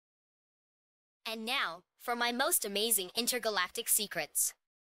And now, for my most amazing intergalactic secrets.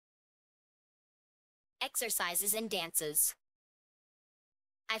 Exercises and dances.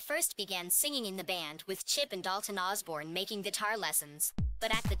 I first began singing in the band with Chip and Dalton Osborne making guitar lessons,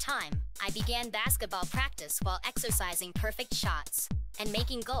 but at the time, I began basketball practice while exercising perfect shots and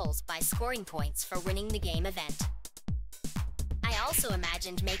making goals by scoring points for winning the game event. I also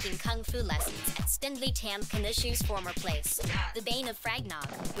imagined making kung fu lessons at Spindly Tam Kanushu's former place, the Bane of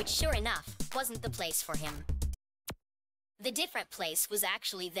Fragnog, which sure enough, wasn't the place for him. The different place was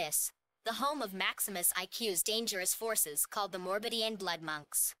actually this, the home of Maximus IQ's dangerous forces called the Morbidian Blood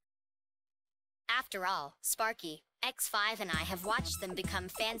Monks. After all, Sparky, X5 and I have watched them become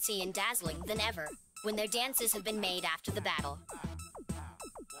fancy and dazzling than ever, when their dances have been made after the battle.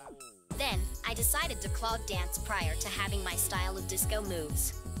 Then, I decided to clog dance prior to having my style of disco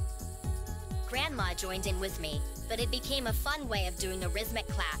moves. Grandma joined in with me, but it became a fun way of doing a rhythmic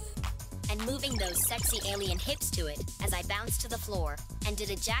clap and moving those sexy alien hips to it as I bounced to the floor and did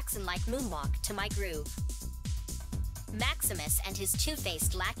a Jackson-like moonwalk to my groove. Maximus and his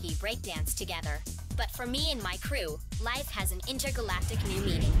two-faced lackey breakdanced together, but for me and my crew, life has an intergalactic new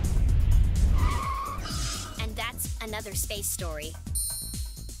meaning. And that's another space story.